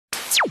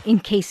in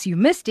case you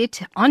missed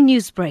it on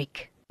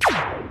Newsbreak.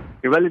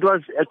 Well, it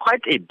was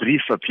quite a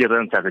brief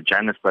appearance at the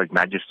Johannesburg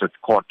Magistrates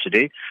Court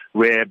today,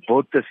 where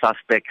both the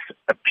suspects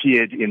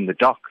appeared in the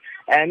dock.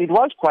 And it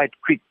was quite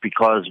quick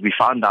because we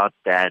found out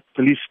that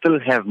police still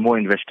have more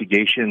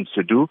investigations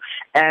to do,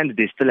 and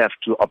they still have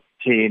to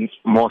obtain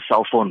more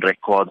cell phone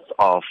records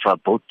of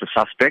both the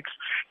suspects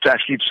to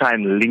actually try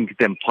and link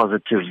them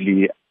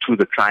positively to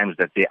the crimes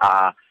that they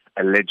are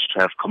alleged to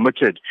have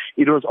committed.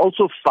 It was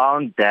also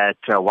found that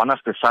one of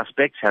the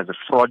suspects has a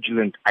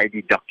fraudulent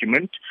ID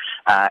document,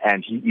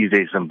 and he is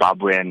a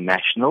Zimbabwean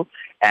national.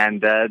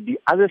 And the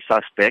other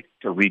suspect,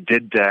 we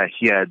did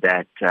hear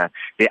that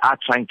they are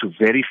trying to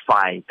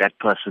verify that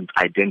person's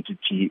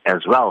identity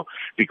as well,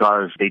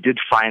 because they did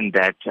find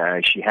that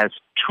she has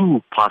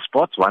two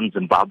passports, one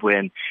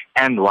Zimbabwean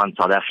and one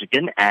South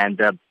African, and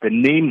the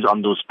names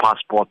on those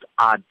passports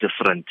are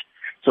different.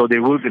 So they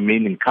will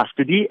remain in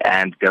custody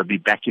and they'll be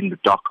back in the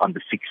dock on the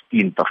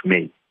 16th of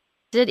May.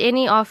 Did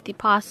any of the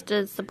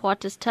pastor's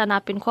supporters turn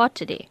up in court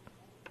today?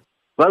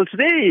 Well,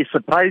 today,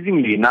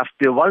 surprisingly enough,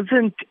 there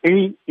wasn't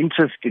any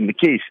interest in the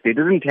case. They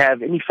didn't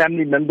have any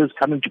family members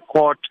coming to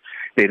court.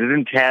 They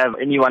didn't have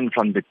anyone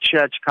from the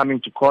church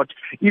coming to court.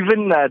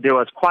 Even there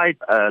was quite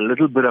a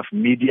little bit of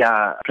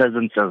media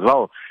presence as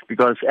well,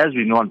 because as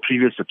we know on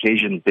previous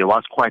occasions, there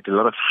was quite a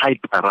lot of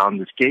hype around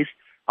this case.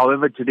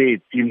 However, today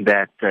it seemed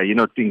that,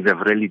 things have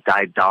really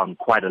died down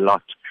quite a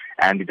lot,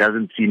 and it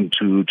doesn't seem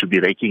to be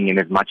raking in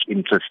as much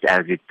interest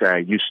as it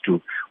used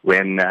to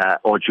when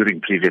or during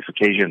previous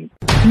occasions.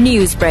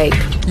 Newsbreak,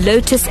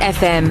 Lotus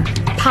FM,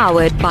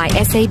 powered by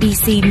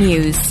SABC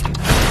News.